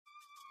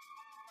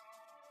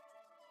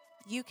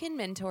You Can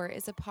Mentor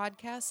is a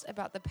podcast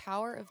about the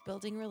power of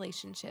building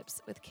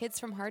relationships with kids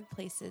from hard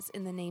places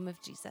in the name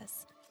of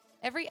Jesus.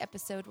 Every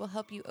episode will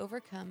help you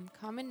overcome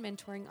common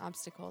mentoring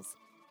obstacles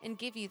and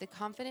give you the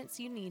confidence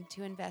you need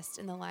to invest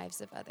in the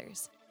lives of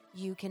others.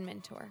 You Can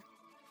Mentor.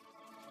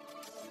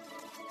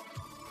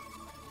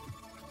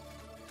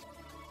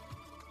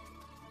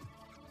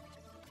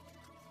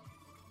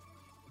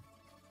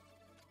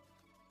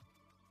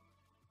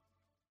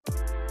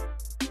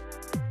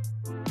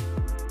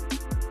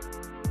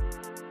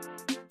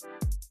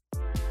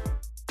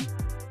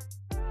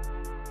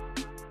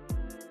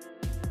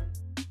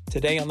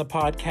 Today on the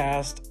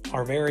podcast,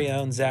 our very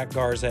own Zach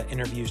Garza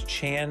interviews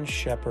Chan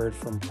Shepard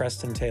from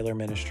Preston Taylor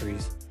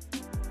Ministries.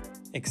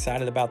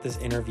 Excited about this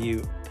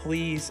interview.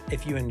 Please,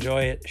 if you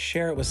enjoy it,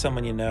 share it with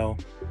someone you know,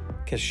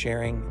 because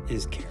sharing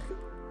is caring.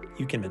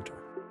 You Can Mentor.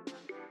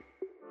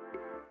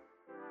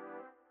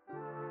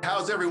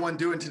 How's everyone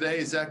doing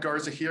today? Zach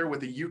Garza here with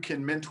the You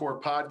Can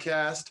Mentor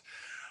podcast.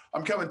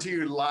 I'm coming to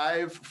you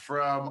live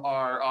from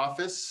our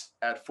office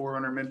at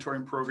Forerunner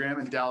Mentoring Program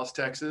in Dallas,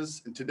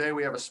 Texas. And today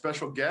we have a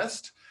special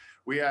guest.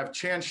 We have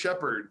Chan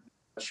Shepard.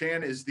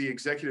 Chan is the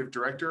executive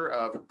director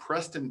of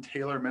Preston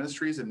Taylor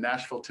Ministries in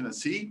Nashville,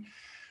 Tennessee,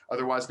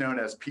 otherwise known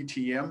as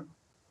PTM.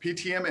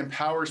 PTM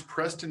empowers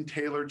Preston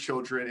Taylor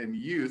children and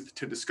youth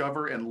to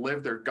discover and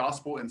live their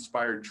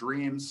gospel-inspired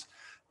dreams,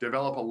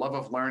 develop a love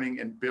of learning,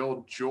 and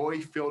build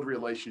joy-filled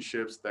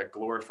relationships that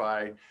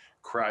glorify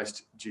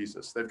Christ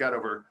Jesus. They've got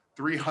over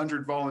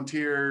 300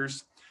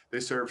 volunteers. They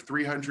serve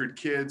 300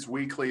 kids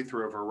weekly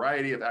through a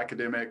variety of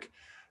academic,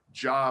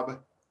 job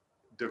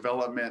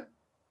development,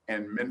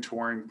 and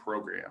mentoring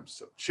programs.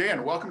 So,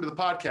 Chan, welcome to the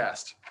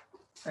podcast.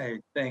 Hey,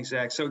 thanks,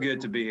 Zach. So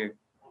good to be here.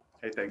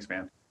 Hey, thanks,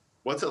 man.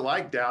 What's it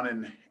like down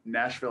in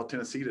Nashville,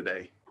 Tennessee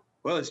today?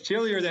 Well, it's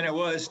chillier than it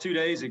was 2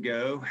 days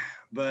ago,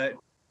 but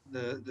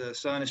the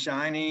sun is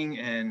shining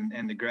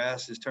and the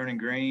grass is turning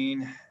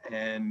green,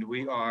 and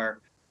we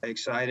are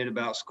excited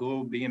about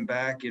school being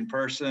back in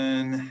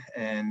person,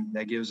 and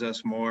that gives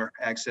us more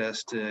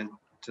access to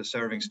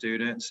serving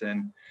students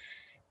and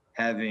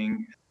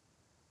having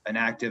an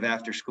active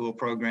after-school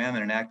program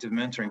and an active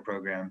mentoring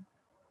program.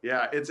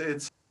 Yeah,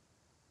 it's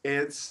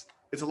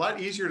a lot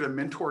easier to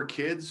mentor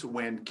kids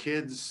when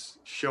kids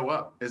show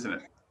up, isn't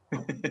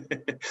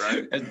it?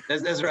 Right?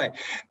 That's right.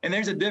 And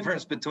there's a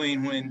difference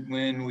between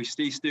when we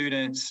see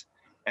students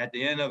at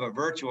the end of a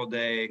virtual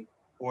day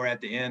or at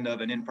the end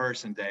of an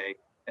in-person day,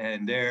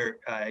 and their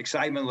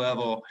excitement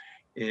level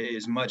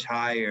is much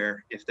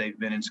higher if they've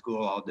been in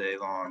school all day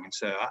long. And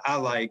so I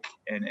like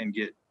and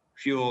get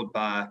fueled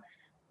by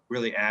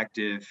really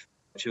active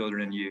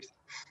children and youth.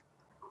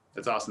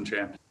 That's awesome,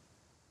 Chan.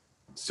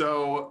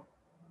 So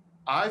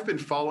I've been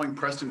following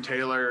Preston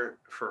Taylor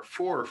for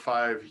 4 or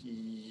 5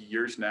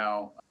 years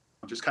now.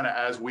 Just kind of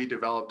as we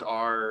developed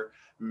our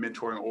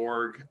mentoring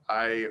org,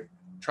 I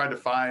tried to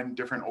find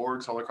different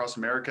orgs all across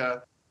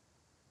America,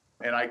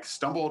 and I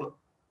stumbled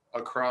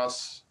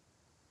across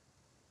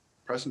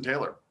Preston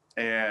Taylor,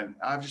 and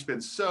I've just been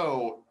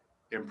so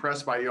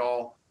impressed by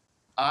y'all.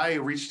 I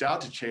reached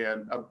out to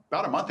Chan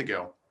about a month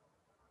ago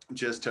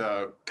just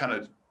to kind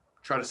of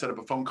try to set up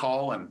a phone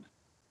call,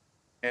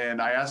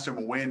 and I asked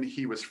him when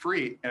he was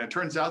free, and it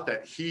turns out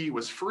that he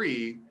was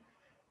free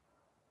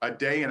a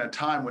day and a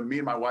time when me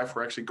and my wife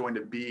were actually going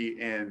to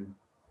be in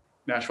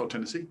Nashville,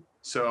 Tennessee.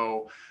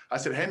 So I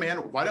said, hey man,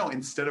 why don't,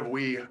 instead of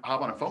we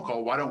hop on a phone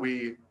call, why don't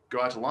we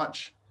go out to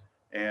lunch?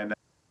 And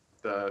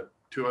the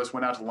two of us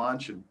went out to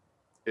lunch, and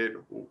it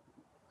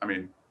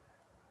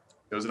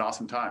was an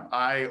awesome time.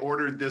 I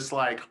ordered this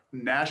like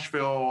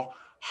Nashville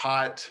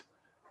hot,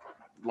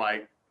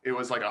 like it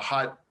was like a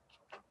hot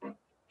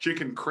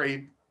chicken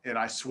crate, and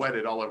I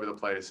sweated all over the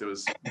place. It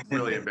was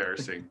really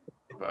embarrassing,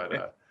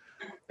 but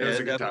it was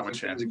a good time with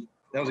Chan.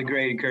 That was a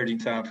great encouraging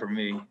time for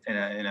me,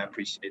 and I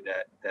appreciate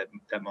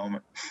that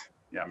moment.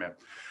 Yeah, man.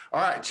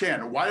 All right,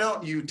 Chan, why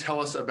don't you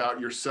tell us about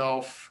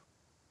yourself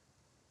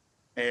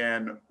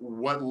and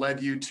what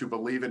led you to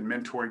believe in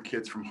mentoring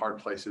kids from hard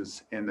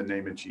places in the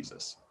name of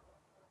Jesus?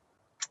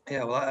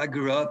 Yeah, well, I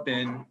grew up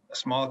in a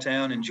small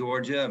town in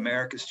Georgia,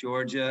 Americus,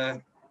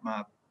 Georgia.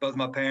 Both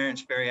my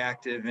parents very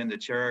active in the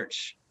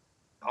church.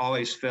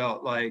 Always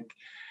felt like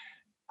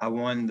I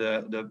won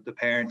the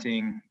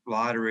parenting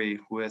lottery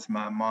with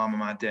my mom and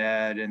my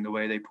dad and the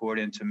way they poured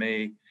into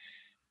me.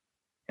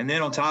 And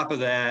then on top of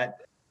that,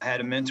 I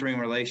had a mentoring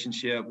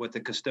relationship with the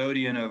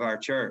custodian of our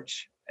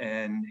church.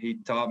 And he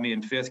taught me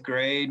in 5th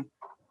grade,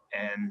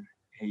 and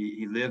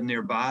he lived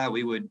nearby.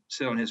 We would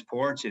sit on his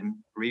porch and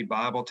read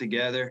Bible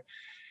together.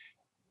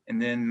 And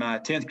then my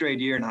 10th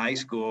grade year in high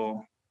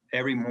school,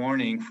 every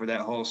morning for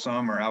that whole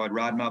summer, I would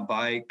ride my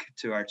bike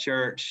to our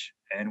church,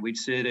 and we'd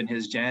sit in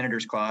his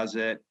janitor's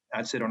closet.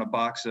 I'd sit on a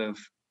box of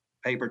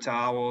paper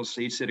towels.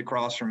 He'd sit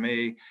across from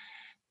me,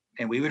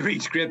 and we would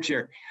read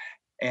scripture.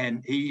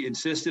 And he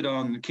insisted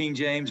on the King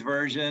James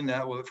Version.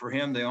 That was, for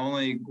him, the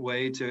only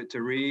way to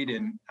read.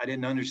 And I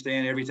didn't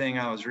understand everything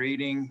I was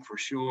reading, for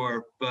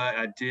sure, but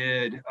I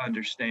did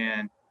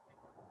understand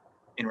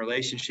in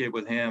relationship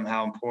with him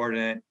how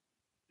important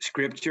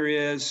Scripture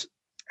is,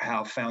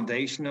 how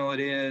foundational it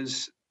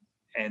is,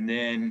 and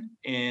then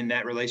in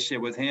that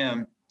relationship with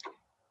him,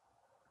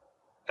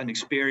 an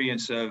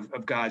experience of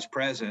God's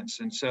presence.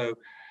 And so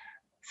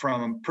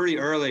from a pretty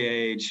early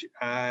age,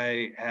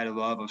 I had a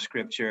love of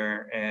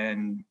Scripture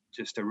and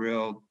just a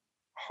real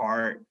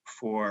heart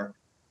for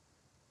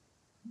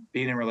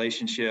being in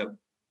relationship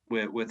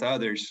with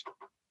others.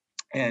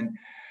 And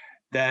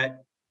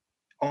that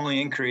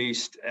only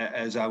increased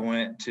as I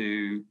went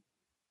through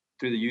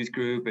the youth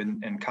group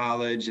and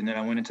college. And then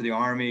I went into the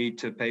Army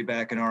to pay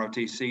back an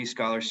ROTC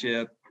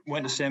scholarship,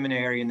 went to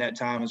seminary in that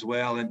time as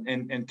well.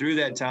 And through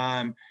that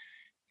time,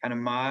 kind of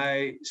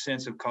my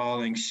sense of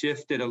calling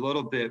shifted a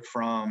little bit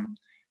from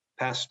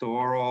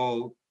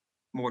pastoral,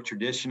 more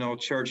traditional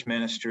church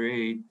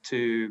ministry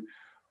to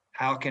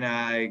how can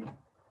I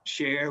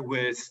share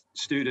with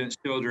students,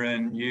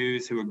 children,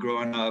 youth who are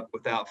growing up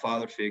without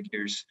father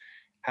figures?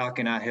 How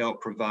can I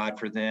help provide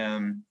for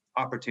them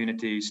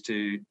opportunities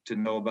to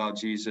know about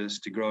Jesus,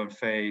 to grow in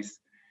faith,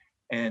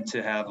 and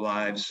to have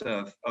lives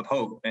of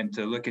hope, and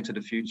to look into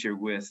the future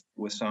with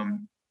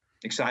some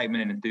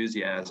excitement and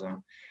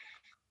enthusiasm?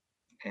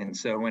 And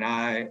so when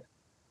I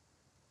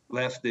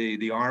left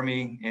the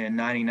Army in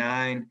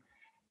 '99,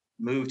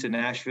 moved to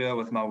Nashville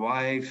with my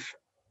wife,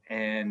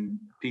 and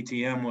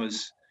PTM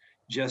was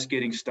just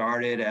getting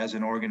started as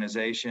an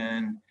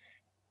organization.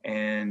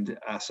 And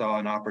I saw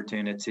an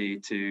opportunity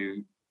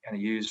to kind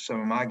of use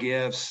some of my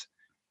gifts,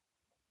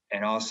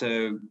 and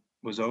also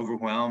was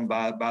overwhelmed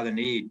by the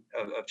need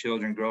of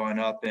children growing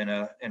up in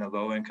a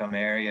low income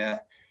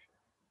area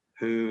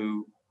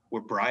who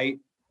were bright,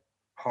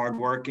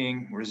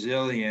 hardworking,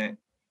 resilient,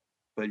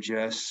 but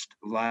just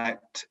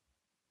lacked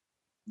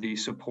the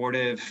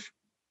supportive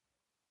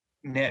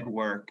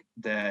network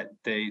that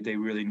they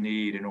really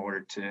need in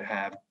order to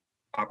have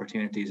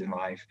opportunities in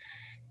life.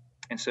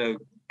 And so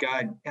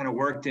God kind of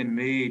worked in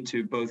me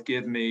to both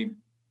give me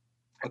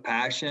a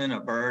passion, a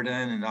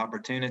burden, an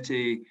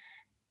opportunity,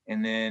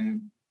 and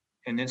then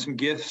some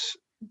gifts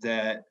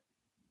that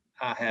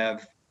I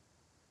have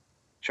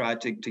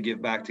tried to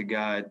give back to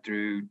God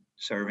through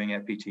serving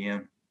at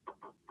PTM.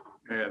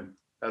 Man,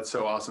 that's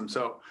so awesome.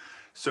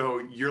 So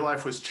your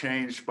life was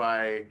changed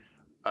by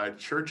a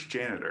church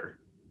janitor.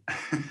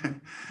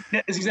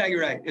 That's exactly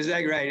right.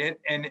 Exactly right.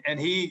 And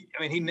he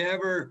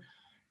never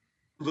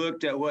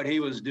looked at what he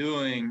was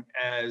doing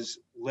as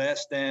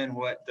less than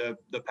what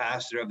the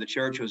pastor of the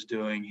church was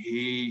doing.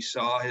 He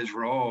saw his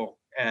role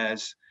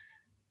as,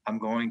 I'm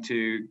going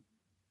to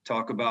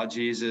talk about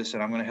Jesus,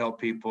 and I'm going to help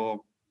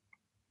people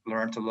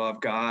learn to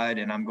love God,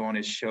 and I'm going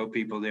to show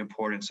people the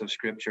importance of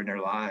Scripture in their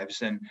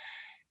lives. And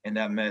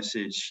that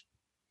message,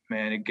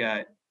 man, it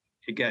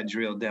got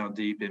drilled down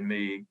deep in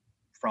me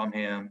from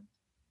him,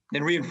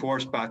 then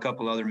reinforced by a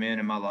couple other men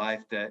in my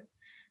life that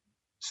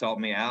sought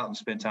me out and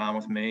spent time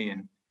with me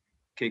and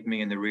kicked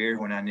me in the rear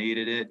when I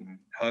needed it and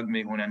hugged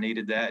me when I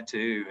needed that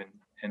too.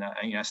 And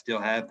I still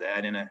have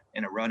that in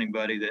a running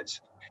buddy that's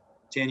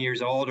 10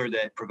 years older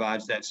that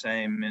provides that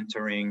same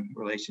mentoring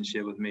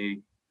relationship with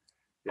me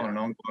on an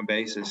ongoing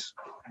basis.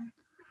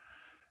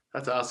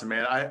 That's awesome,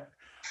 man.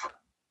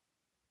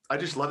 I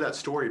just love that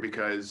story,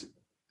 because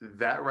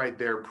that right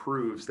there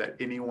proves that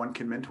anyone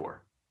can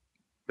mentor.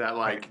 That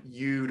like,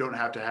 you don't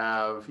have to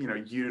have, you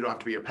don't have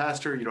to be a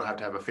pastor. You don't have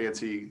to have a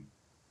fancy,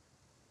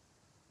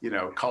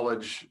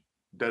 college,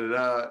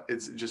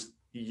 It's just,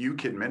 you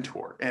can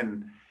mentor.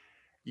 And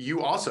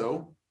you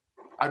also,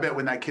 I bet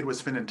when that kid was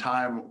spending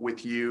time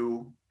with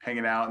you,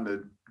 hanging out in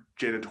the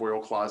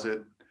janitorial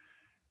closet,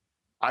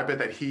 I bet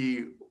that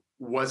he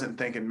wasn't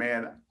thinking,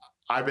 man,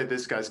 I bet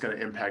this guy's going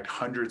to impact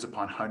hundreds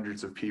upon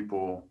hundreds of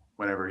people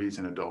whenever he's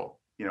an adult.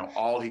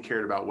 All he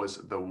cared about was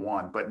the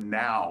one. But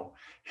now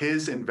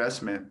his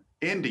investment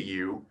into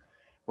you,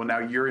 well, now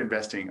you're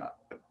investing a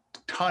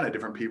ton of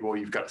different people.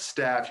 You've got a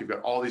staff, you've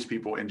got all these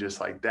people, and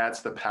just like,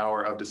 that's the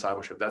power of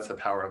discipleship. That's the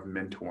power of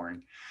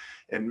mentoring.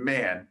 And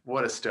man,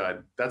 what a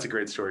stud. That's a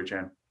great story,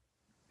 Chan.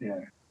 Yeah.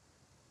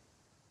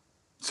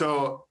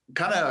 So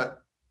kind of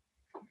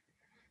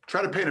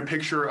try to paint a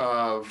picture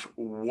of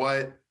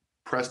what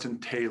Preston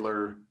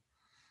Taylor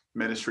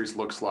Ministries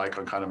looks like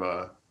on kind of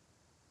a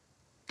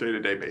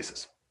day-to-day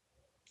basis.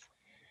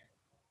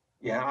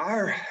 Yeah,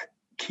 our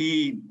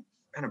key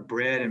kind of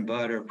bread and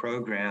butter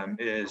program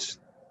is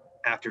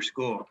after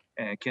school,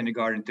 and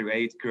kindergarten through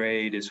 8th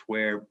grade is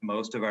where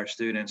most of our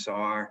students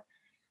are.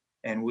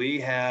 And we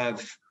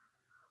have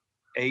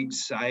 8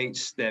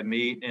 sites that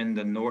meet in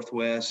the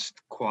northwest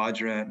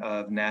quadrant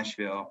of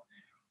Nashville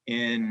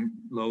in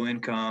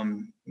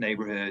low-income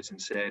neighborhoods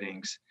and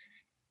settings.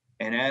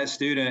 And as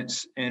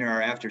students enter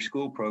our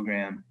after-school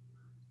program,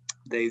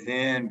 they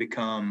then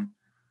become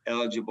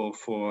eligible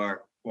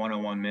for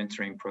one-on-one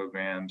mentoring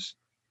programs.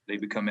 They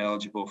become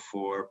eligible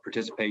for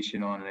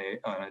participation on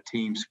a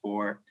team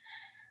sport,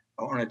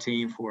 or on a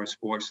team for a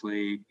sports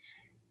league.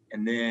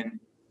 And then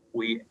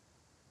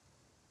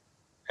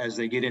as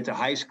they get into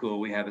high school,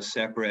 we have a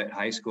separate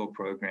high school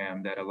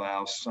program that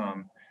allows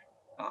some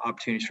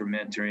opportunities for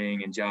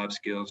mentoring and job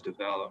skills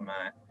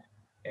development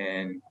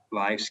and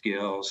life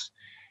skills.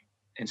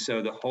 And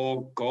so the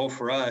whole goal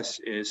for us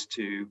is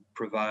to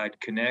provide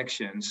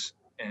connections.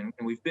 And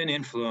we've been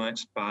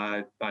influenced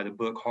by the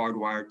book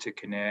Hardwired to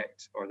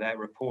Connect, or that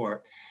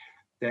report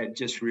that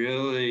just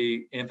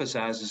really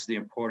emphasizes the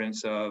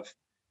importance of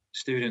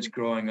students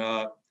growing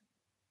up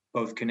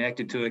both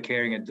connected to a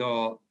caring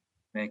adult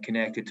and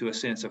connected to a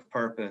sense of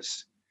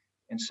purpose.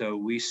 And so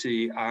we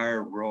see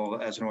our role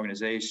as an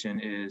organization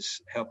is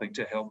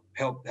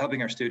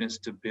helping our students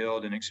to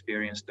build and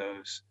experience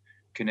those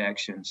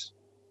connections.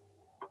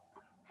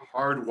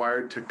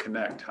 Hardwired to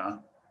Connect, huh?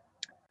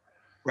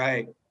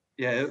 Right.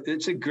 Yeah,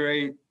 it's a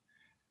great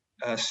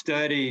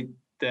study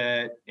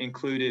that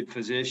included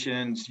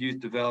physicians, youth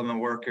development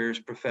workers,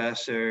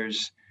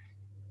 professors,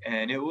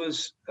 and it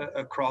was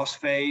across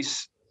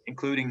faith,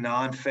 including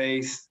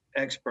non-faith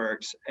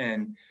experts.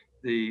 And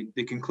the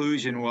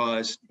conclusion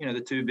was,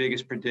 the two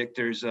biggest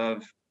predictors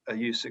of a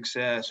youth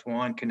success: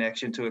 one,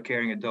 connection to a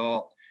caring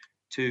adult;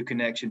 two,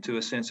 connection to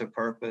a sense of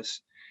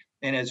purpose.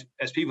 And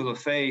as people of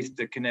faith,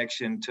 the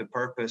connection to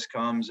purpose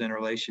comes in a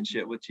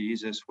relationship with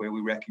Jesus, where we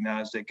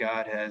recognize that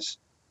God has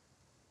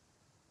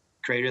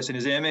created us in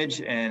his image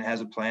and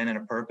has a plan and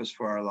a purpose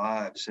for our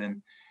lives.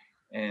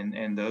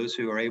 And those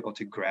who are able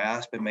to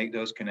grasp and make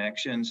those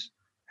connections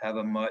have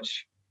a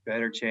much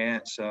better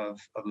chance of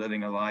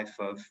living a life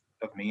of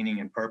meaning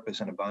and purpose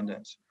and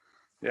abundance.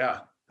 Yeah,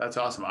 that's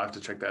awesome. I have to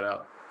check that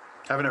out.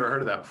 Haven't ever heard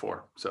of that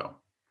before. So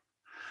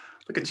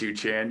look at you,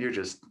 Chan. You're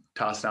just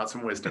tossing out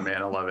some wisdom,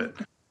 man. I love it.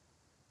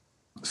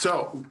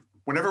 So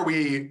whenever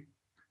we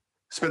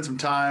spend some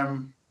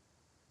time,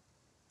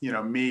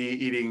 me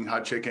eating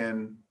hot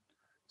chicken,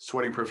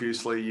 sweating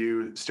profusely,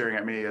 you staring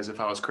at me as if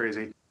I was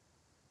crazy,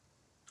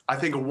 I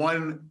think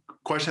one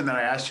question that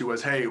I asked you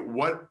was, hey,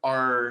 what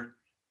are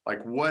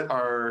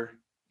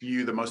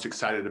you the most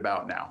excited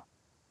about now?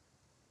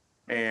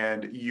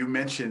 And you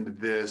mentioned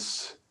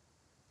this,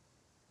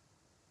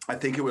 I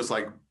think it was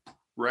like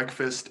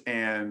breakfast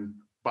and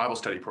Bible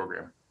study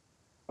program.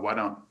 Why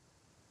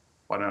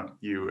don't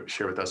you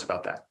share with us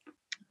about that?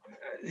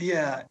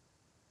 Yeah.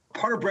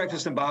 Part of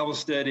breakfast and Bible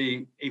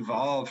study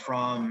evolved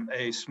from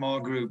a small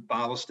group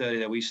Bible study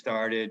that we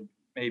started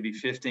maybe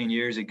 15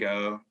 years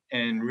ago.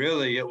 And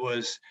really it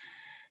was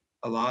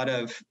a lot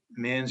of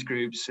men's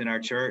groups in our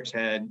church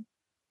had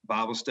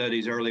Bible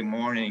studies early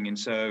morning. And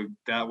so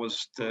that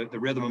was the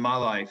rhythm of my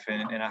life.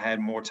 And I had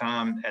more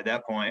time at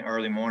that point,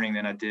 early morning,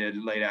 than I did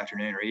late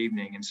afternoon or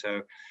evening. And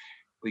so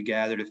we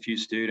gathered a few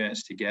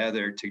students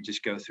together to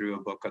just go through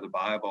a book of the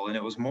Bible. And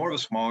it was more of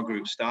a small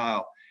group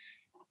style.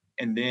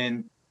 And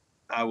then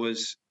I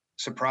was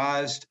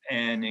surprised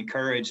and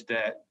encouraged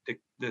that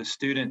the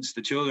students,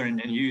 the children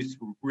and youth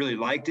really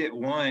liked it,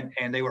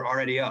 and they were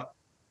already up.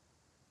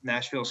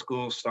 Nashville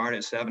schools start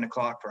at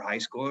 7:00 for high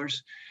schoolers.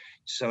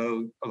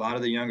 So a lot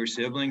of the younger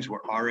siblings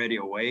were already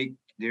awake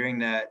during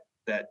that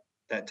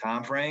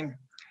time frame.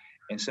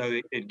 And so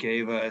it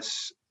gave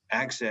us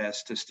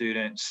access to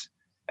students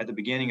at the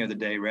beginning of the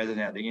day rather than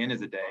at the end of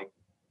the day.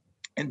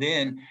 And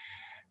then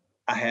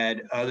I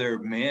had other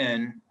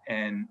men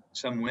and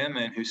some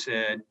women who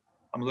said,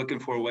 I'm looking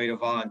for a way to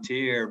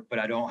volunteer, but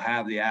I don't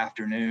have the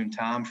afternoon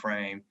time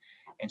frame.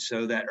 And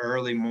so that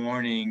early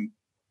morning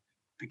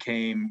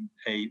became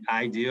an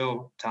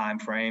ideal time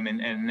frame.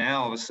 And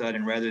now all of a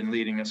sudden, rather than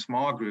leading a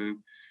small group,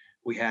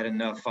 we had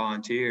enough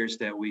volunteers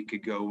that we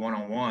could go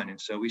one-on-one.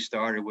 And so we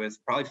started with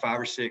probably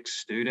 5 or 6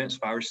 students,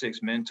 5 or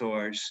 6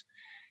 mentors.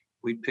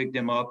 We'd pick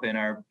them up in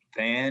our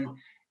van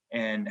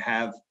and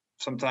have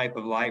some type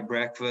of light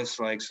breakfast,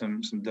 like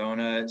some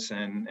donuts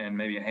and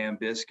maybe a ham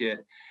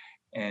biscuit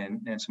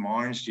and some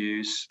orange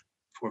juice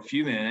for a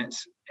few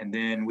minutes. And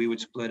then we would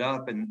split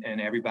up and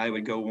everybody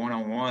would go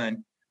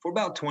one-on-one for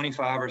about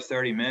 25 or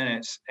 30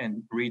 minutes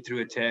and read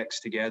through a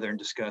text together and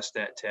discuss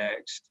that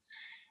text.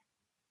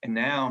 And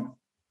now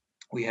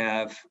we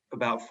have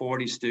about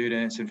 40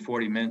 students and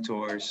 40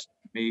 mentors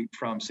meet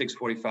from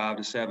 6:45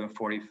 to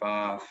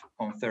 7:45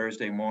 on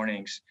Thursday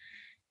mornings.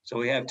 So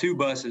we have 2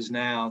 buses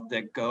now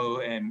that go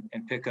and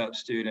pick up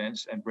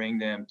students and bring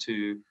them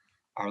to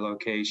our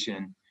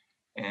location.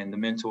 And the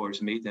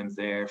mentors meet them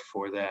there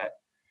for that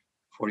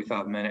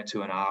 45-minute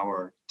to an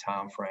hour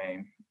time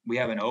frame. We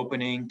have an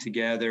opening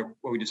together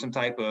where we do some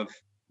type of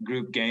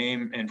group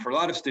game. And for a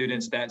lot of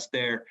students, that's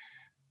their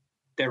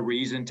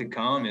reason to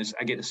come, is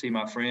I get to see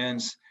my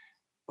friends.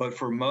 But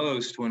for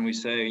most, when we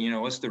say,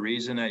 what's the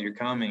reason that you're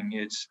coming?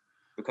 It's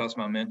because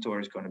my mentor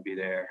is going to be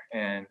there.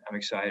 And I'm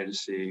excited to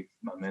see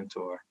my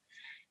mentor.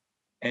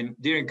 And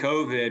during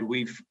COVID,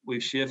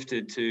 we've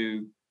shifted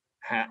to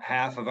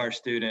half of our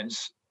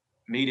students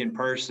meet in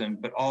person,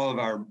 but all of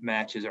our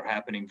matches are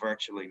happening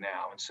virtually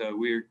now. And so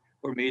we're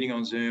meeting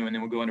on Zoom, and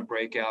then we'll go into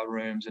breakout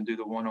rooms and do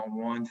the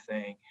one-on-one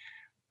thing.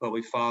 But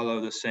we follow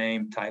the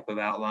same type of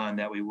outline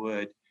that we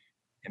would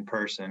in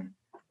person.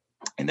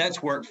 And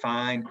that's worked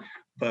fine,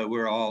 but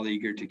we're all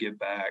eager to get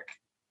back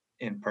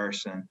in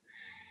person.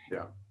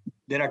 Yeah.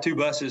 Then our 2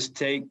 buses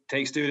take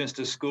students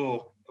to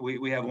school.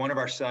 We have one of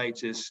our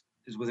sites is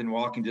within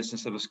walking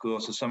distance of a school.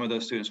 So some of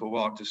those students will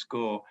walk to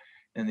school,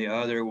 and the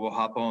other will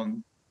hop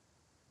on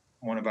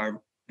one of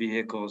our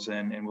vehicles,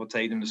 and we'll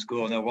take them to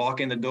school, and they'll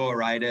walk in the door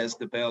right as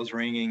the bell's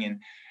ringing, and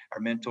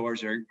our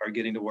mentors are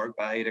getting to work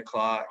by 8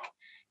 o'clock.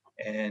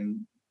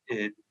 And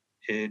it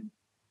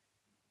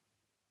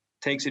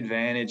takes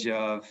advantage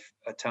of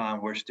a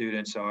time where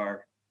students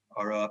are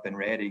up and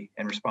ready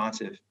and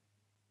responsive.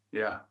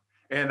 Yeah.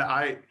 And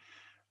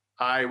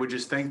I would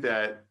just think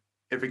that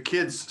if a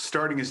kid's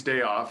starting his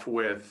day off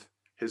with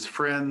his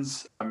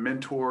friends, a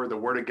mentor, the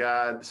Word of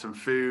God, some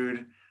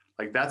food,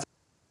 like that's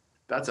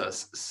a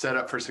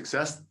setup for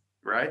success,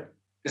 right?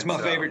 It's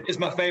my favorite. It's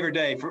my favorite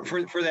day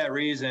for that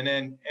reason.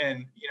 And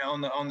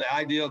on the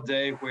ideal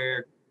day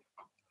where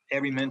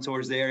every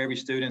mentor's there, every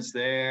student's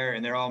there,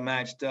 and they're all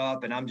matched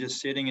up, and I'm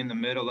just sitting in the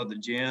middle of the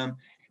gym,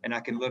 and I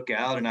can look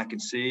out and I can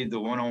see the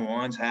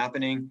one-on-ones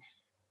happening.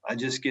 I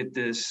just get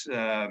this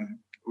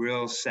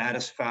real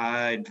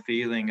satisfied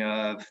feeling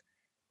of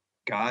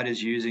God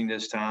is using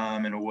this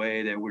time in a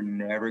way that we're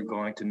never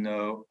going to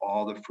know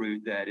all the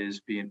fruit that is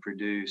being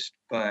produced.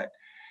 But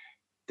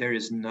there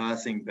is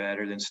nothing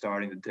better than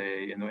starting the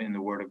day in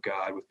the Word of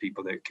God with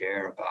people that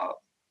care about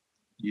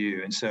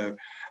you. And so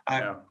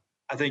I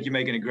think you're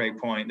making a great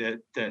point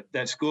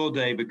that school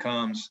day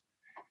becomes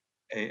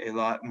a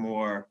lot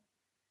more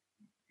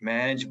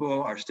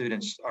manageable. Our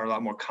students are a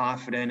lot more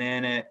confident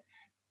in it,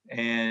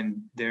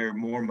 and they're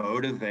more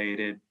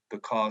motivated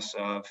because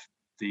of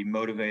the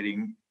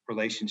motivating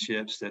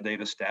relationships that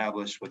they've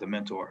established with a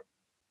mentor.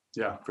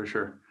 Yeah, for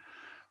sure.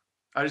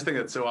 I just think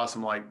that's so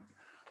awesome. Like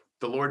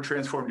the Lord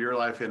transformed your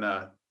life in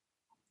a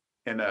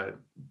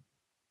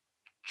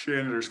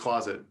janitor's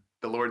closet.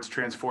 The Lord's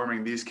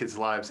transforming these kids'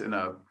 lives in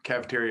a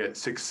cafeteria at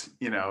 6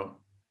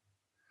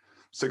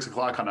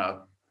 o'clock on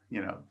a,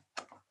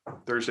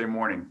 Thursday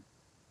morning.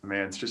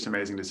 Man, it's just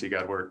amazing to see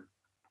God work.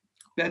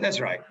 That's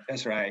right.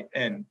 That's right.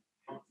 And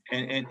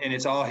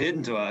it's all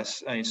hidden to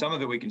us. I mean, some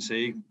of it we can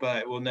see,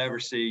 but we'll never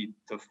see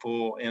the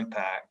full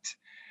impact.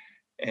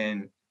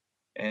 And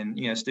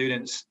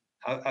students,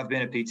 I've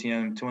been at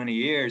PTM 20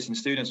 years, and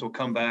students will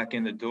come back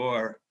in the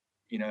door,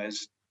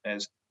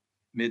 as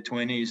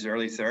mid-20s,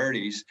 early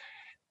 30s,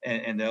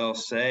 and they'll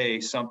say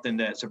something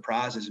that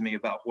surprises me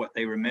about what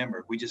they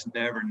remember. We just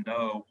never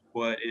know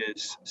what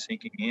is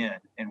sinking in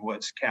and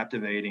what's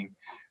captivating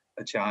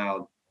a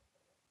child.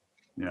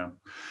 Yeah.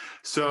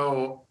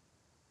 So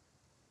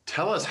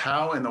tell us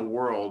how in the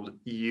world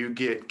you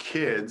get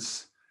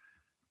kids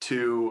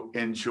to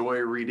enjoy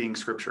reading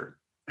scripture.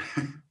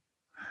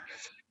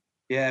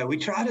 Yeah, we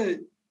try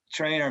to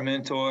train our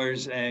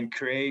mentors and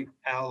create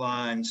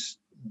outlines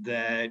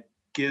that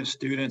give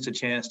students a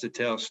chance to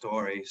tell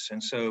stories.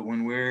 And so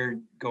when we're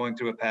going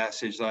through a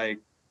passage like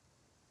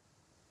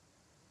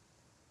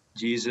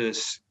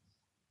Jesus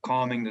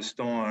calming the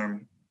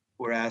storm,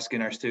 we're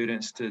asking our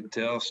students to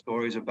tell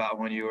stories about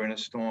when you were in a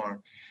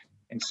storm.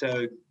 And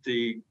so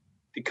the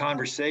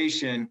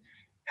conversation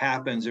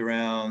happens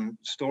around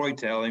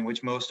storytelling,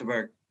 which most of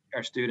our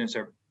students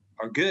are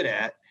good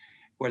at,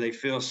 where they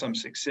feel some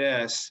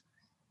success,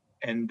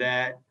 and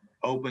that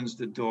opens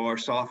the door,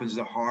 softens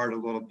the heart a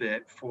little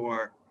bit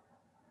for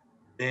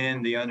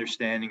then the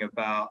understanding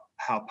about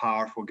how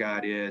powerful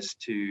God is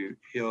to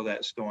heal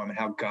that storm and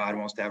how God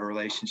wants to have a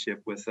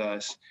relationship with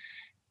us.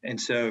 And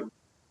so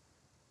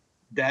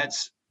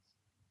that's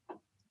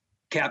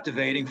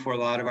captivating for a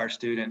lot of our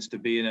students, to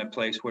be in a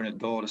place where an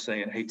adult is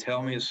saying, hey,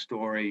 tell me a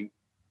story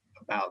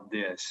about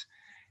this.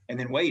 And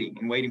then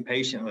waiting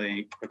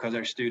patiently, because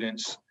our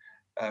students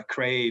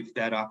crave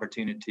that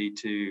opportunity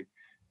to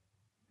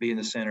be in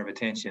the center of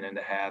attention and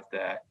to have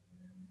that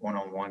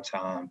one-on-one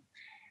time.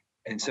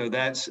 And so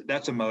that's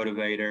a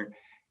motivator.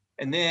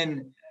 And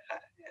then,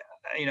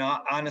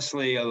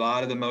 honestly, a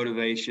lot of the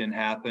motivation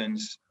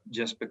happens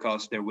just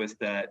because they're with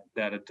that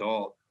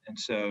adult. And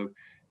so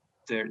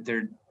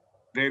they're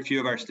very few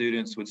of our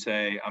students would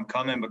say, I'm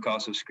coming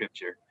because of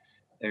scripture.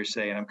 They're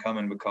saying, I'm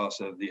coming because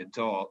of the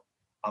adult.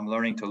 I'm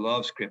learning to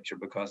love scripture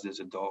because this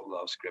adult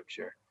loves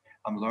scripture.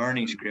 I'm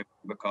learning scripture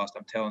because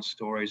I'm telling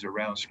stories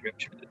around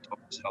scripture that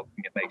is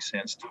helping it make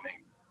sense to me.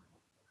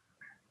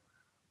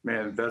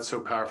 Man, that's so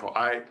powerful.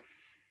 I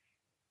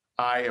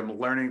am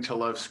learning to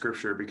love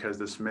scripture because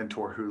this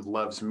mentor who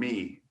loves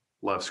me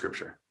loves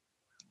scripture.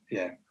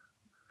 Yeah.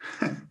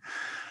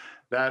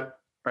 That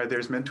right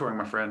there's mentoring,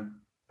 my friend.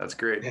 That's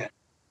great. Yeah.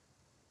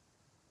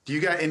 Do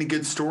you got any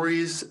good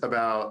stories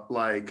about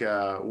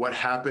what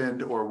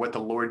happened or what the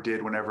Lord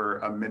did whenever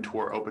a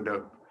mentor opened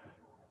up,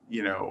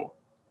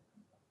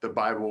 the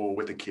Bible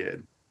with a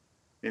kid?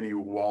 Any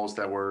walls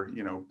that were,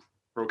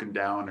 broken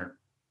down or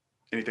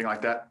anything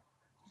like that?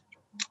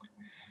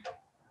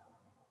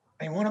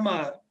 I mean, one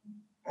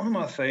of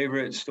my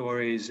favorite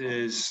stories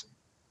is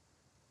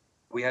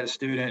we had a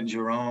student,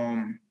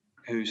 Jerome,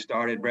 who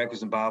started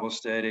Breakfast and Bible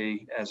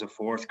Study as a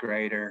fourth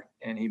grader,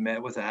 and he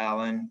met with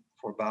Alan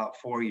for about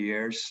 4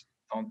 years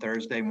on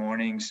Thursday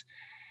mornings.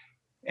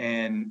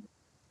 And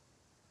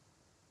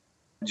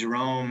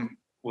Jerome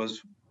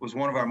was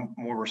one of our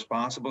more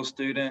responsible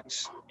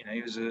students.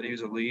 He was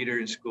a leader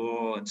in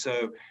school, and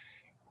so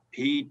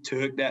he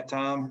took that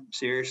time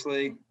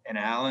seriously. And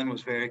Alan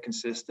was very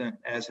consistent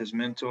as his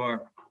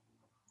mentor.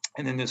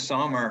 And then this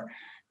summer,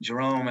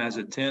 Jerome, as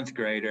a 10th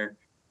grader,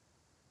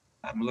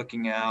 I'm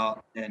looking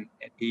out, and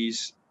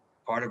he's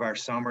part of our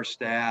summer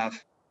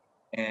staff,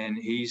 and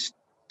he's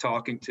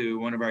talking to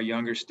one of our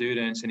younger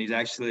students, and he's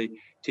actually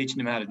teaching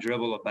him how to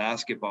dribble a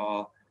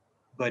basketball.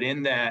 But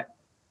in that,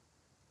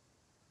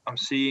 I'm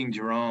seeing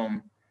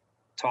Jerome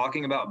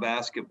talking about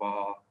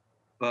basketball,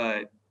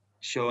 but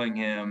showing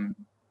him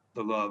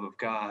the love of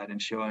God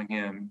and showing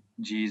him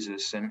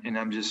Jesus. And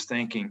I'm just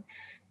thinking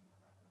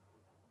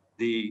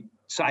the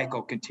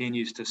cycle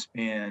continues to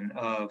spin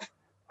of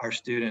our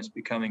students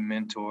becoming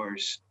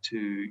mentors to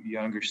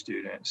younger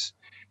students.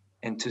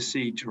 And to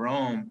see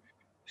Jerome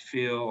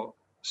feel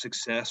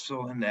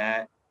successful in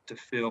that, to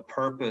feel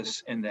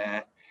purpose in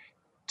that,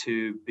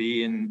 to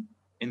be in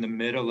the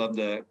middle of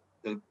the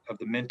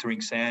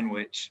mentoring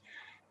sandwich,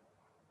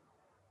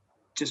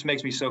 just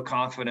makes me so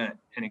confident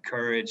and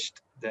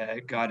encouraged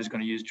that God is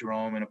going to use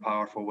Jerome in a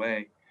powerful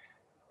way.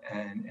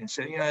 And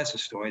so, that's a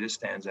story that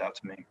stands out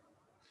to me.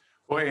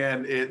 Boy,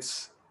 and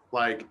it's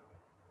like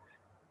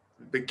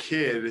the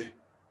kid,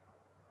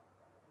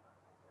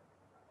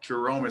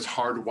 Jerome, is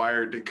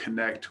hardwired to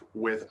connect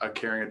with a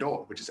caring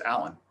adult, which is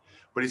Alan.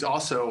 But he's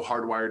also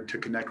hardwired to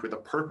connect with a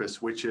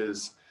purpose, which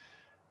is,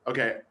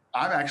 okay,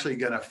 I'm actually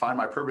going to find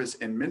my purpose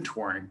in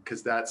mentoring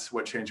because that's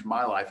what changed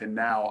my life. And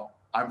now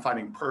I'm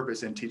finding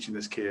purpose in teaching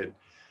this kid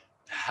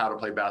how to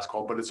play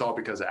basketball, but it's all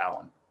because of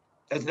Alan.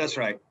 That's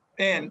right.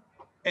 And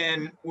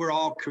we're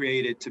all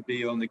created to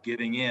be on the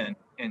giving end.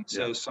 And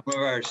so some of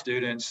our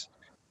students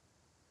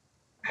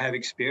have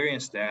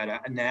experienced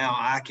that. Now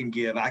I can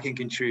give, I can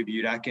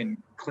contribute, I can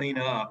clean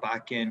up, I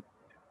can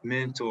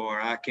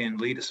mentor, I can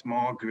lead a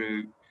small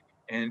group,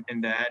 and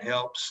that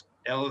helps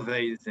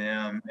elevate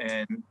them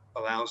and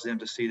allows them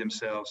to see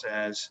themselves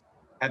as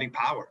having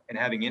power and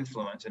having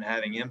influence and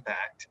having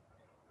impact,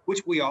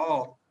 which we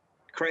all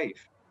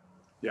crave.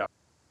 Yeah.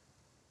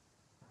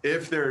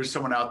 If there's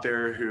someone out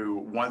there who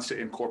wants to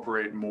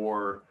incorporate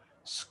more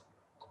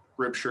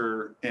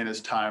scripture in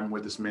his time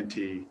with his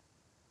mentee,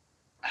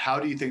 how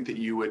do you think that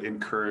you would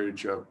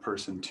encourage a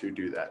person to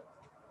do that?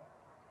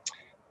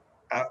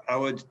 I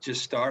would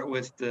just start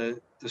with the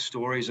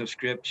stories of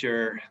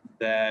scripture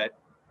that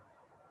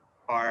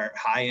are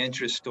high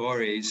interest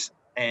stories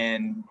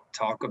and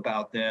talk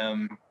about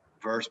them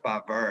verse by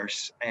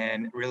verse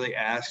and really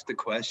ask the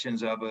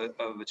questions of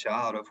a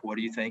child of what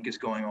do you think is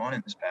going on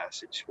in this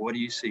passage? What do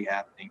you see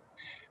happening?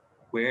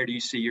 Where do you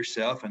see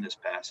yourself in this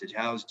passage?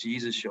 How is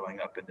Jesus showing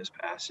up in this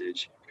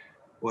passage?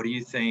 What do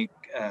you think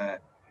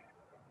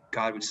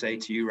God would say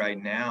to you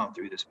right now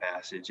through this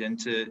passage? And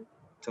to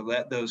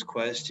let those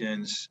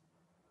questions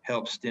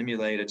help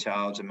stimulate a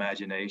child's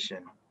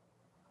imagination.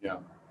 Yeah.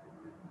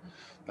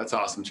 That's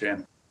awesome,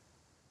 Chan.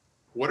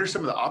 What are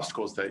some of the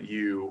obstacles that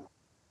you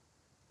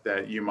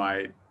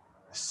might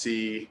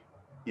see,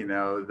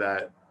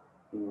 that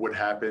would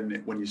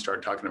happen when you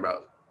start talking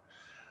about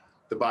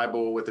the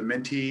Bible with the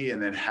mentee,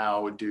 and then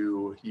how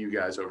do you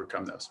guys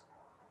overcome those?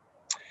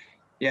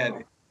 Yeah.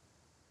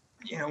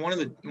 One of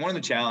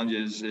the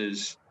challenges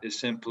is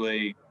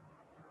simply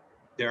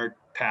there are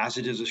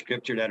passages of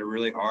scripture that are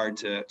really hard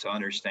to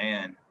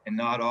understand, and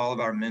not all of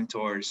our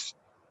mentors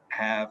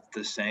have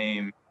the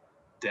same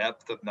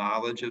depth of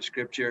knowledge of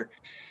scripture.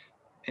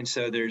 And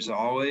so there's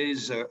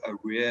always a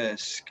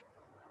risk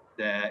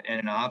that, and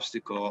an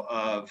obstacle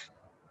of,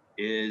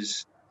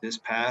 is this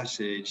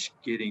passage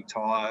getting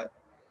taught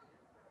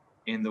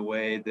in the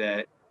way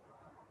that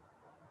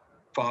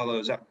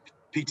follows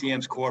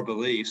PTM's core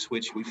beliefs,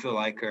 which we feel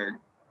like are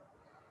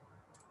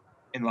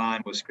in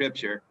line with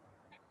scripture,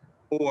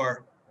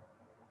 or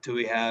do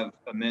we have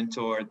a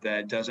mentor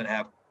that doesn't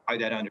have quite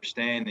that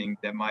understanding,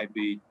 that might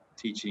be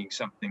teaching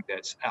something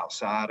that's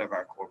outside of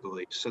our core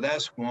beliefs? So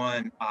that's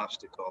one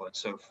obstacle. And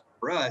so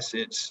for us,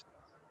 it's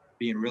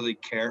being really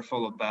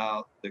careful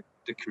about the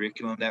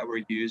curriculum that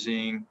we're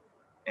using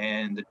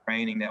and the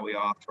training that we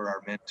offer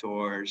our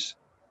mentors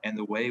and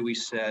the way we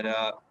set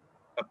up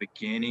a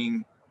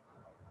beginning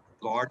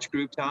large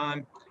group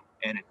time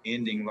and an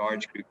ending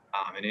large group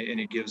time. And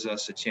it gives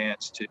us a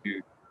chance to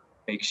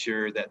make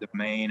sure that the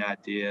main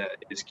idea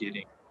is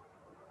getting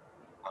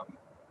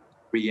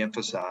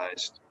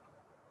re-emphasized.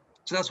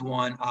 So that's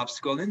one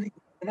obstacle. And then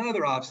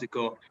another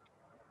obstacle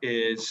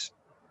is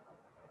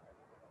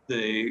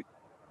the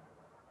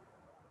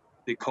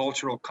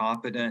cultural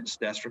competence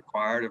that's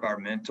required of our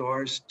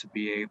mentors to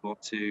be able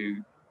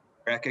to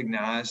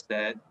recognize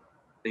that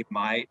they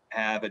might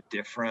have a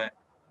different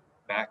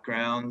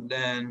background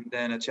than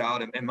a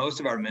child. And most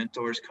of our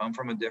mentors come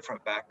from a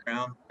different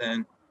background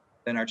than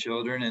our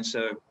children. And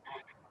so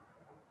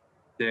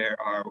there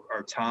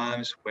are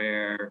times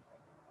where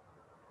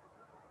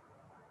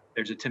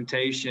there's a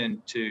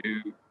temptation to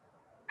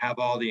have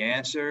all the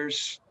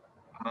answers.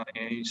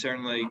 And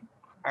certainly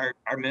our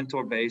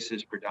mentor base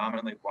is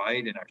predominantly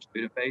white and our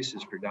student base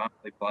is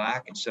predominantly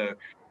Black. And so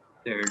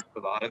there's a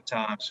lot of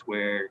times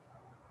where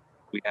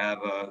we have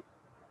a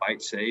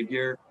white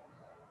savior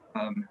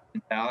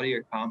mentality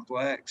or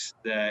complex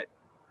that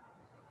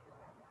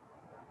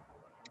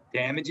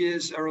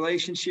damages a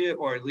relationship,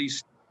 or at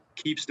least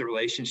keeps the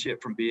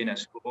relationship from being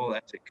as full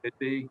as it could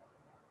be.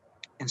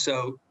 And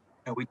so,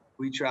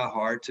 we try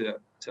hard to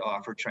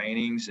offer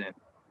trainings and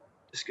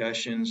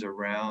discussions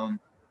around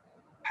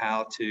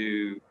how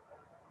to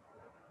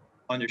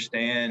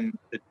understand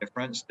the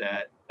difference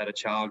that a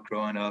child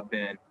growing up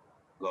in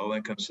low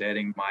income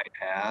setting might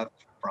have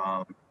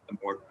from a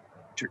more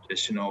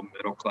traditional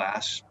middle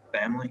class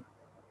family.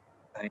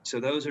 Right? So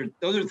those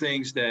are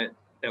things that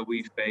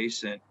we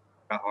face and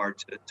try hard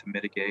to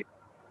mitigate.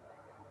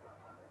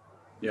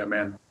 Yeah,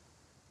 man.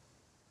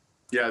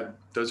 Yeah,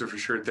 those are for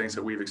sure things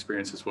that we've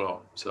experienced as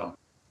well. So,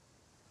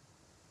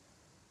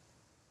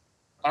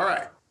 all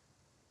right.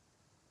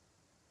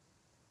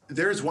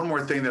 There's one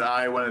more thing that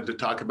I wanted to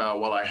talk about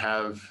while I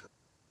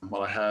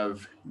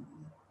have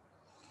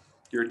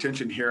your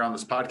attention here on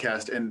this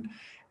podcast,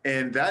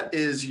 and that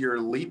is your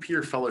Leap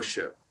Year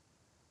Fellowship.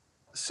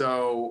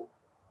 So,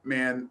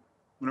 man,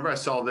 whenever I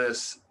saw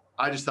this,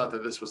 I just thought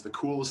that this was the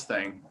coolest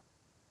thing.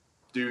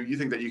 Do you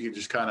think that you could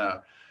just kind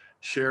of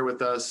share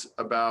with us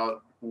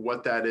about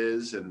what that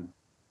is and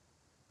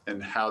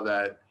how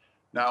that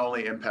not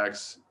only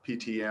impacts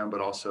PTM, but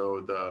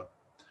also the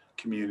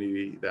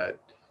community that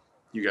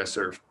you guys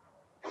serve?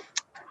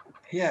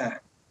 Yeah.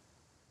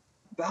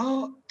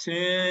 About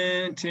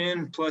 10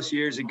 plus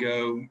years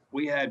ago,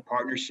 we had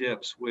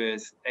partnerships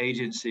with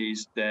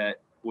agencies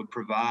that would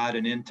provide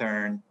an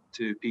intern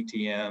to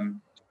PTM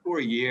for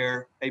a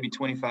year, maybe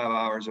 25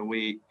 hours a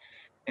week.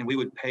 And we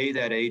would pay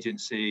that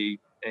agency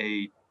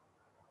an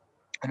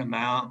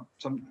amount,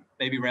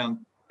 maybe around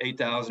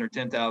 $8,000 or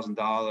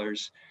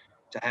 $10,000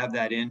 to have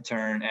that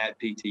intern at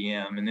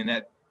PTM. And then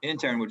that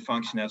intern would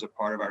function as a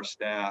part of our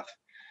staff.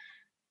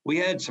 We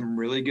had some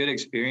really good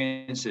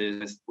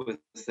experiences with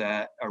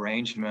that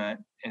arrangement.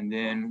 And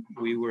then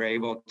we were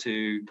able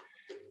to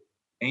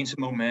gain some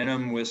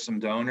momentum with some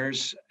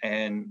donors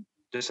and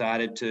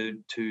decided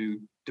to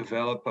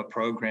develop a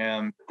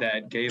program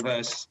that gave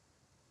us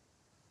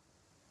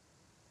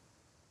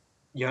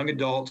young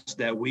adults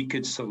that we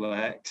could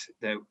select,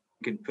 that we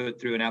could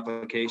put through an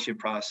application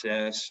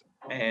process,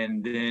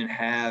 and then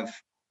have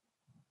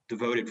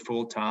devoted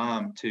full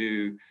time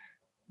to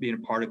being a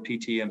part of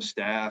PTM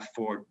staff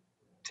for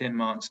 10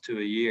 months to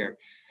a year.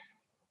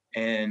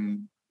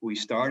 And we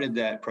started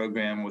that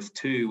program with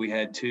two. We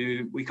had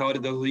two, we called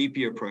it the Leap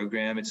Year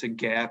program. It's a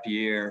gap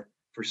year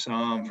for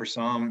some. For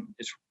some,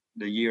 it's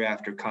the year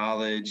after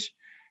college.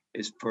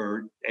 It's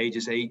for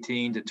ages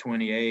 18 to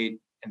 28.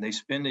 And they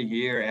spend a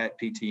year at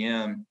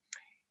PTM.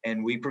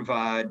 And we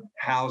provide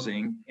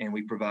housing and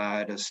we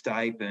provide a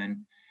stipend.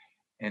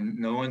 And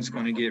no one's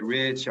going to get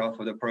rich off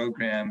of the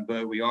program,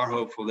 but we are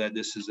hopeful that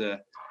this is a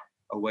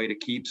way to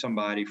keep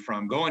somebody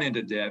from going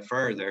into debt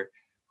further,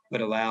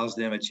 but allows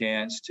them a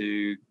chance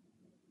to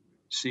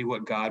see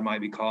what God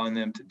might be calling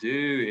them to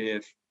do.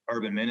 If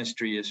urban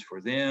ministry is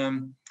for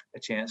them, a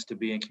chance to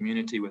be in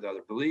community with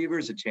other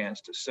believers, a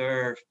chance to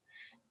serve.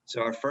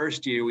 So our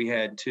first year we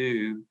had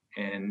two,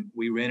 and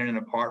we rented an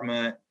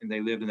apartment and they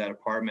lived in that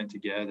apartment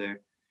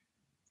together.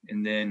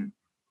 And then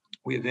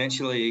we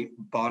eventually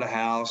bought a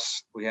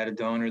house. We had a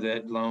donor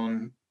that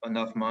loaned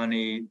enough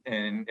money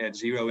and at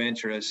zero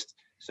interest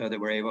so that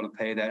we're able to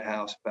pay that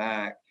house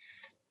back.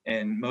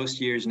 And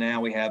most years now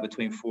we have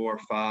between 4 or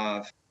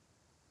 5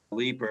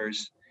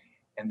 leapers,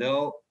 and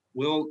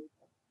we'll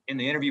in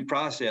the interview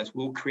process,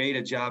 we'll create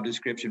a job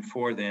description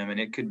for them. And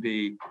it could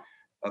be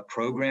a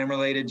program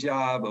related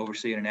job,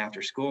 overseeing an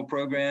after school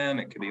program.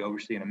 It could be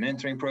overseeing a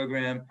mentoring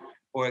program,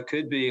 or it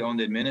could be on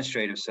the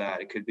administrative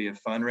side. It could be a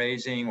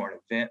fundraising or an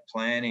event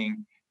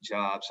planning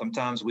job.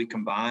 Sometimes we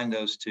combine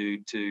those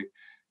two to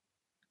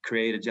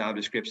create a job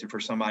description for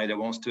somebody that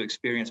wants to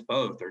experience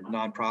both, or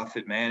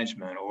nonprofit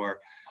management or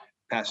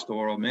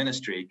pastoral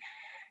ministry.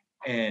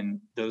 And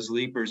those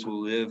leapers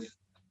will live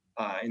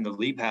in the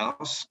Leap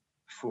House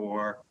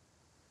for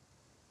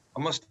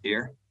almost a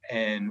year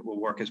and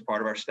will work as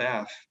part of our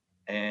staff.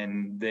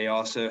 And they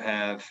also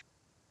have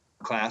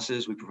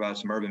classes. We provide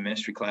some urban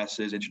ministry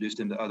classes, introduce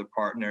them to other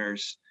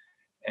partners,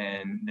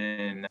 and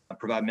then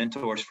provide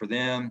mentors for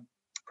them,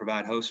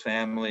 provide host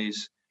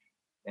families,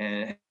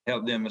 and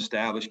help them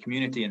establish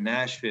community in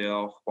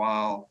Nashville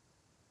while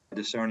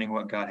discerning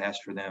what God has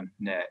for them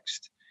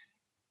next.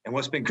 And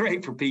what's been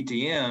great for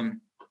PTM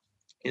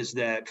is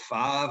that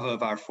 5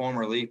 of our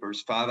former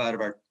leapers, 5 out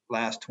of our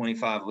last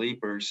 25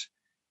 leapers,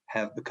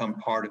 have become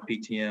part of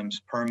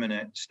PTM's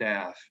permanent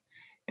staff.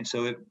 And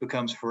so it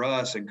becomes for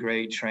us a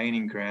great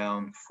training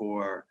ground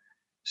for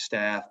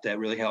staff that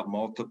really help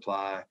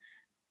multiply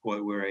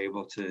what we're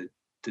able to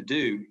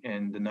do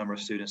and the number of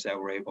students that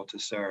we're able to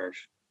serve.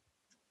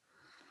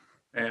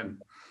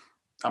 And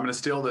I'm going to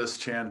steal this,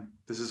 Chan.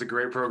 This is a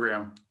great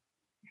program.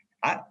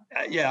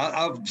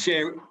 I'll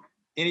share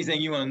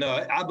anything you want to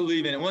know. I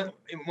believe in it.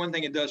 One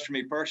thing it does for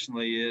me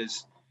personally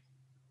is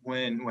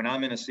when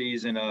I'm in a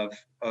season of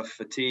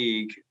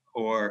fatigue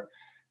or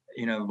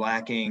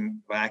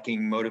lacking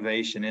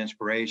motivation,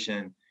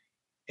 inspiration,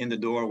 in the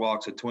door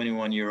walks a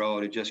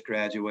 21-year-old who just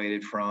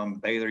graduated from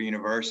Baylor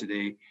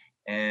University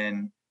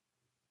and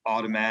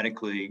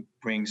automatically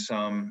brings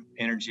some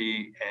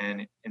energy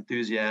and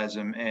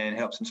enthusiasm and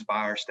helps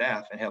inspire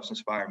staff and helps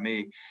inspire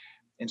me.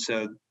 And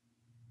so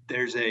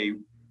there's a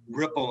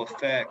ripple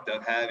effect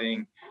of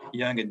having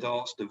young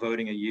adults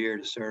devoting a year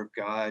to serve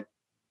God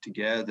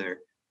together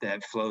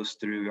that flows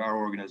through our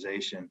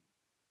organization.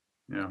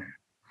 Yeah.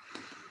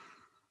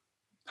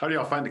 How do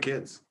y'all find the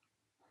kids?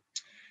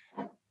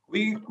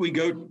 We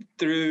go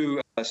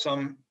through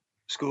some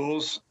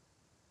schools,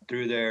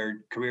 through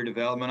their career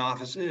development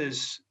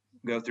offices,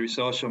 go through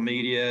social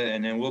media,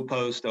 and then we'll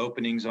post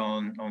openings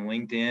on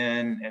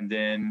LinkedIn, and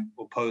then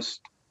we'll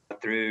post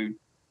through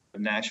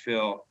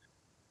Nashville.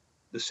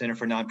 The Center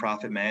for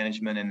Nonprofit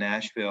Management in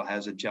Nashville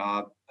has a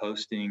job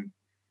posting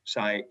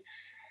site,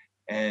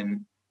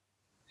 and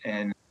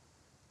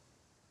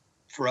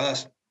for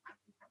us,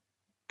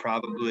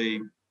 probably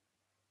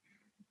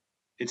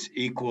it's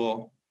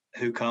equal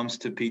who comes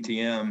to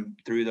PTM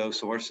through those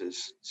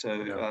sources.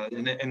 So,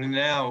 and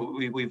now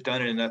we've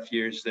done it enough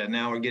years that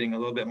now we're getting a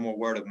little bit more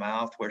word of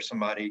mouth, where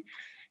somebody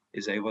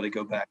is able to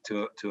go back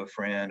to a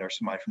friend or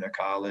somebody from their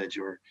college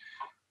or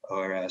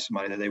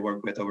somebody that they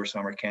work with over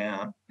summer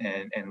camp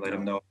and let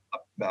them know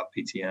about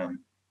PTM.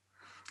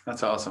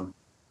 That's awesome.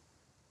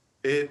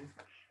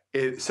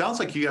 It sounds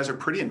like you guys are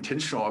pretty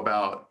intentional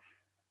about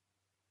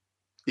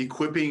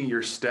equipping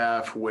your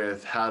staff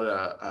with how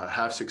to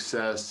have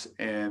success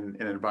in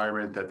an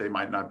environment that they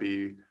might not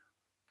be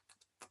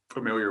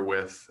familiar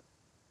with.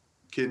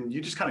 Can you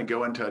just kind of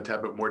go into a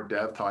tad bit more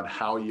depth on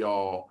how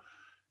y'all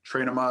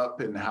train them up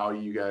and how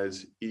you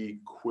guys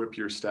equip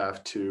your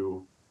staff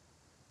to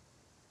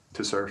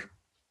serve?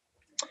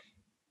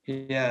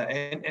 Yeah,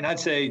 and I'd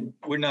say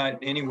we're not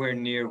anywhere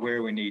near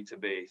where we need to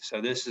be. So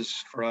this is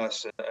for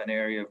us an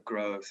area of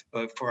growth.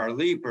 But for our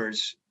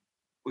leapers,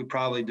 we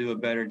probably do a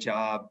better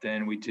job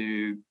than we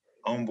do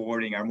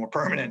onboarding our more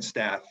permanent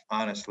staff,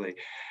 honestly.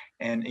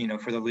 And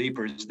for the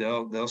leapers,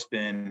 they'll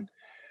spend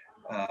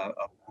a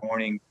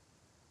morning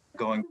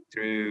going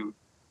through,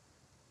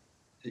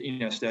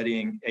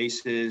 studying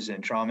ACEs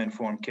and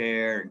trauma-informed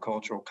care and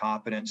cultural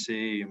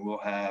competency, and we'll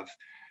have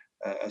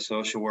a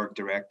social work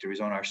director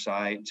who's on our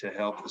site to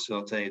help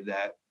facilitate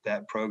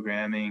that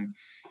programming.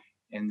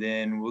 And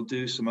then we'll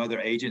do some other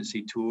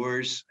agency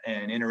tours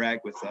and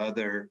interact with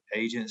other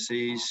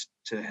agencies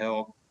to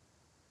help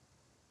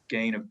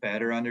gain a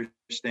better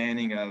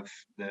understanding of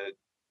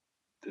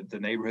the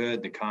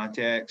neighborhood, the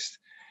context.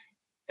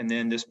 And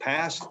then this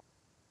past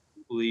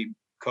LEAP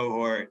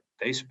cohort,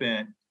 they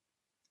spent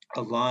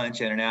a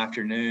lunch and an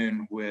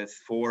afternoon with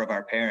 4 of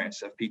our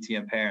parents, of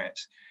PTM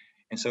parents.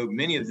 And so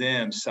many of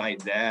them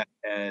cite that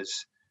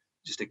as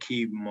just a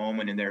key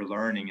moment in their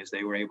learning, as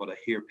they were able to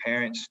hear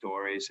parents'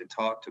 stories and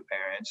talk to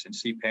parents and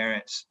see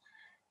parents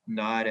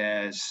not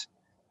as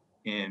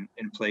in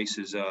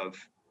places of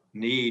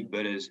need,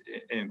 but as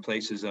in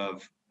places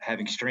of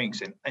having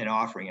strengths and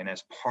offering, and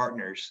as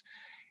partners.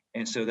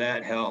 And so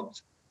that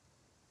helped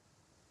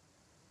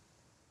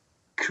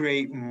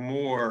create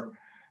more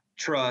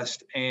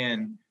trust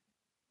and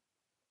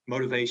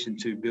motivation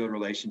to build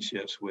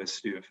relationships with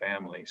student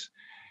families.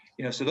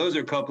 So those are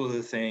a couple of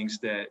the things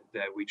that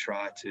we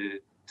try to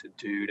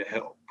do to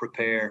help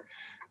prepare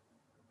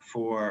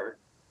for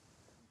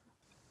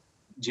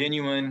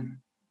genuine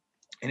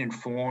and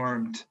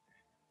informed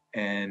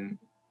and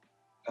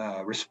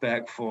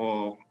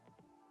respectful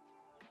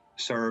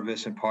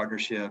service and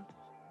partnership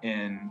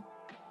in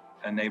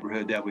a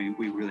neighborhood that we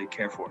really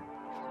care for.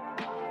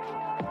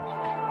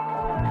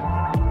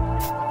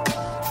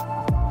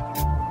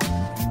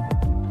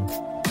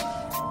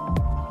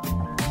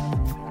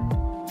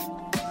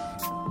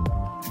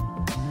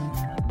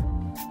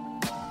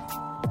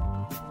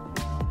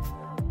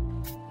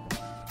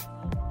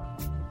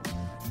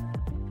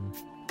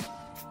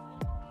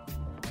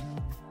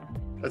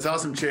 That's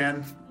awesome,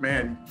 Chan.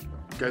 Man,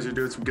 you guys are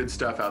doing some good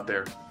stuff out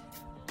there.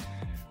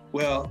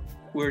 Well,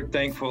 we're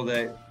thankful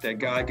that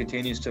God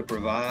continues to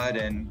provide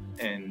and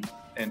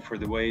for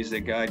the ways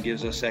that God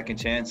gives us second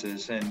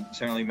chances, and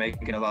certainly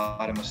making a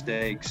lot of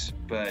mistakes.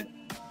 But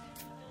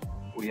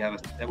we have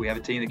a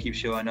team that keeps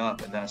showing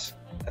up, and that's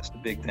the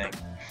big thing.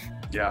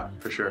 Yeah,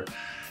 for sure.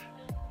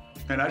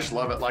 And I just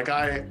love it. Like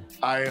I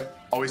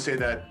always say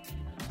that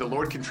the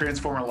Lord can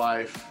transform a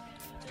life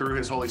through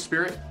His Holy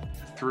Spirit,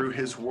 through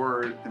His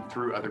Word, and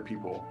through other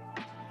people.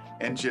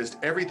 And just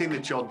everything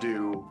that y'all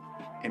do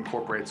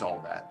incorporates all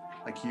of that.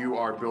 Like, you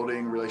are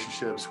building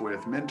relationships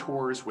with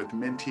mentors, with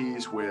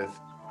mentees, with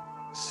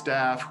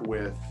staff,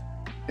 with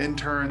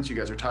interns. You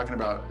guys are talking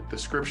about the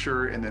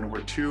scripture, and then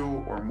where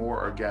 2 or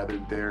more are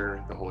gathered,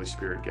 there the Holy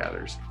Spirit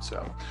gathers.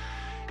 So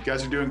you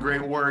guys are doing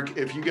great work.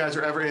 If you guys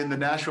are ever in the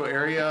Nashville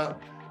area,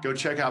 go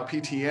check out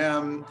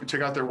PTM,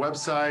 check out their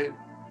website.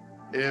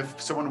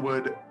 If someone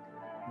would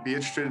be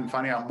interested in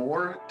finding out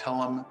more, tell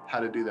them how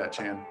to do that,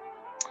 Chan.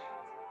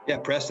 Yeah,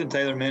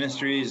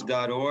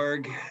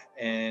 PrestonTaylorMinistries.org,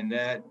 and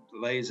that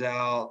lays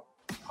out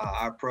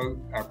our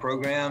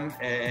program,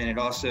 and it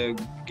also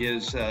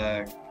gives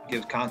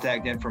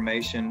contact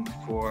information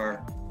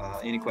for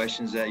any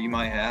questions that you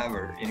might have,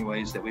 or any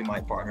ways that we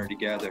might partner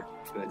together.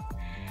 But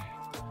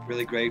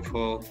really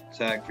grateful,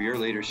 Zach, for your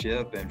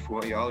leadership and for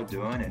what y'all are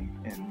doing,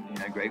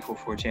 and grateful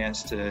for a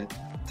chance to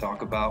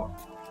talk about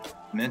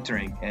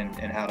mentoring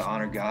and how to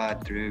honor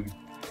God through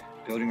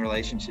building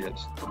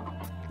relationships.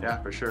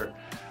 Yeah, for sure.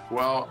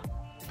 Well,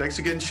 thanks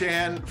again,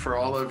 Chan, for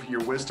all of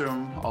your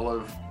wisdom, all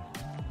of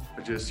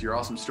just your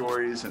awesome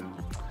stories. And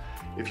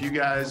if you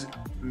guys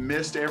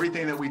missed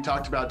everything that we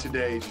talked about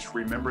today, just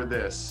remember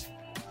this: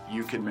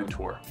 you can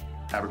mentor.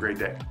 Have a great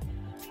day.